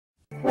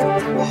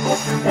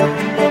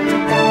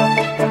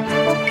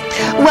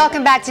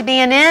Welcome back to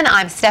BNN.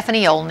 I'm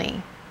Stephanie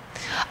Olney.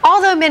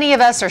 Although many of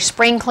us are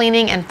spring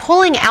cleaning and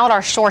pulling out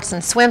our shorts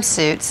and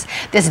swimsuits,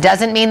 this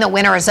doesn't mean that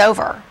winter is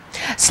over.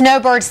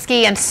 Snowbird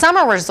Ski and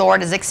Summer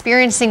Resort is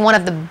experiencing one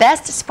of the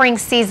best spring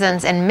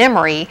seasons in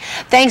memory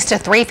thanks to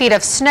 3 feet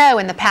of snow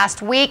in the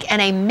past week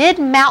and a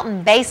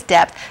mid-mountain base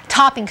depth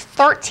topping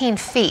 13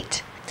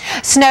 feet.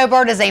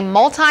 Snowbird is a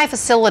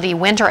multi-facility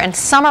winter and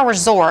summer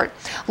resort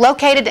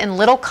located in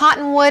Little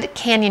Cottonwood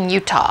Canyon,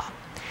 Utah.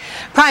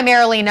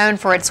 Primarily known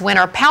for its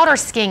winter powder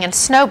skiing and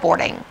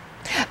snowboarding.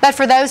 But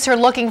for those who are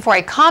looking for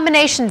a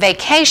combination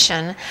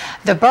vacation,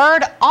 the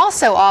Bird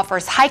also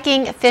offers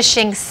hiking,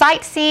 fishing,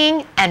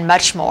 sightseeing, and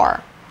much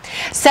more.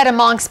 Set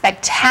among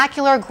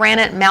spectacular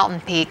granite mountain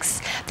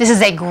peaks, this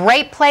is a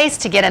great place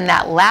to get in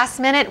that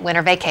last-minute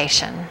winter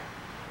vacation.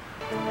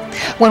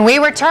 When we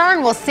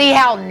return, we'll see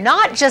how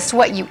not just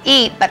what you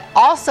eat, but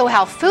also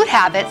how food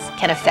habits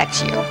can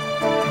affect you.